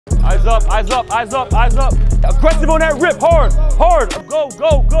Eyes up, eyes up, eyes up, eyes up. Aggressive on that rip, hard, hard. Go,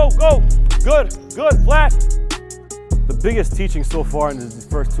 go, go, go. Good, good, flat. The biggest teaching so far in these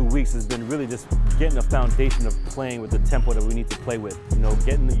first 2 weeks has been really just getting a foundation of playing with the tempo that we need to play with. You know,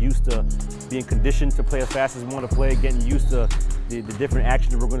 getting used to being conditioned to play as fast as we want to play, getting used to the different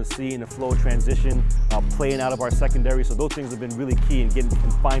actions that we're going to see in the flow transition, playing out of our secondary. So those things have been really key in getting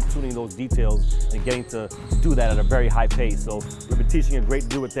and fine-tuning those details and getting to do that at a very high pace. So we've been teaching a great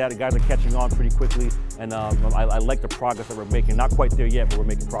deal with that. The guys are catching on pretty quickly, and I like the progress that we're making. Not quite there yet, but we're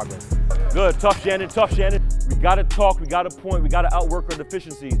making progress. Good, tough Shannon, tough Shannon. We got to talk, we got to point, we got to outwork our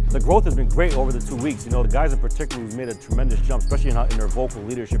deficiencies. The growth has been great over the 2 weeks. You know, the guys in particular who've made a tremendous jump, especially in their vocal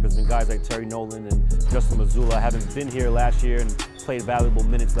leadership, has been guys like Terry Nolan and Justin Mazzulla, having been here last year and played valuable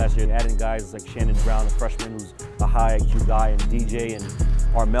minutes last year, and adding guys like Shannon Brown, a freshman who's a high IQ guy, and DJ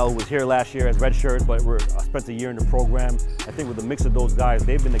and Armel was here last year as redshirts, but spent a year in the program. I think with the mix of those guys,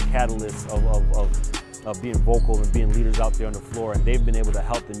 they've been the catalyst of being vocal and being leaders out there on the floor, and they've been able to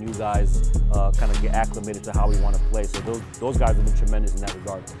help the new guys kind of get acclimated to how we want to play. So those guys have been tremendous in that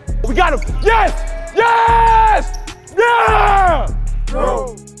regard. We got him! Yes! Yes! Yeah!